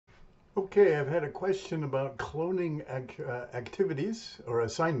Okay, I've had a question about cloning activities or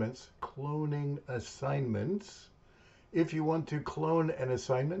assignments. Cloning assignments. If you want to clone an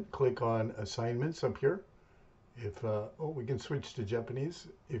assignment, click on Assignments up here. We can switch to Japanese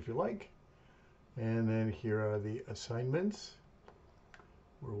if you like. And then here are the assignments.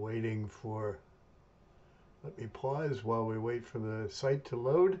 We're waiting for, let me pause while we wait for the site to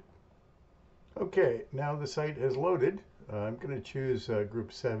load. Okay, now the site has loaded. I'm going to choose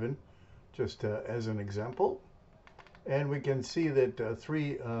group 7 just as an example. And we can see that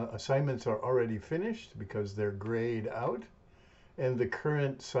 3 assignments are already finished because they're grayed out. And the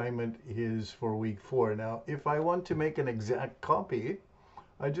current assignment is for week 4. Now, if I want to make an exact copy,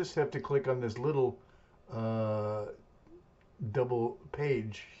 I just have to click on this little double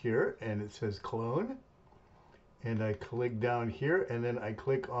page here, and it says clone. And I click down here, and then I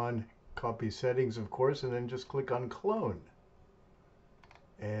click on copy settings, of course, and then just click on clone.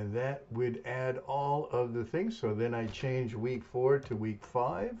 And that would add all of the things. So then I change week 4 to week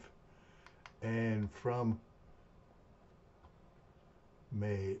 5. And from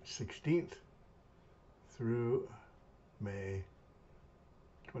May 16th through May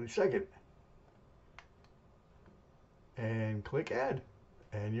 22nd. And click add.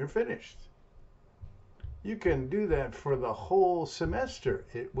 And you're finished. You can do that for the whole semester.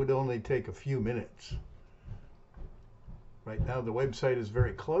 It would only take a few minutes. Right now the website is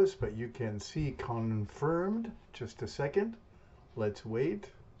very close, but you can see confirmed. Just a second. Let's wait.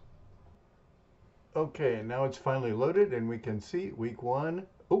 Okay, now it's finally loaded and we can see week 1.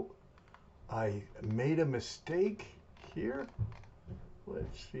 Oh, I made a mistake here.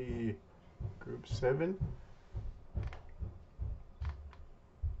 Let's see, group 7.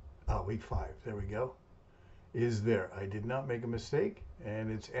 Week 5, there we go. Is there. I did not make a mistake,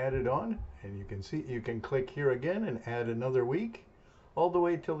 and it's added on, and you can see, you can click here again and add another week all the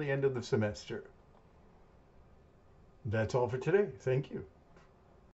way till the end of the semester. That's all for today. Thank you.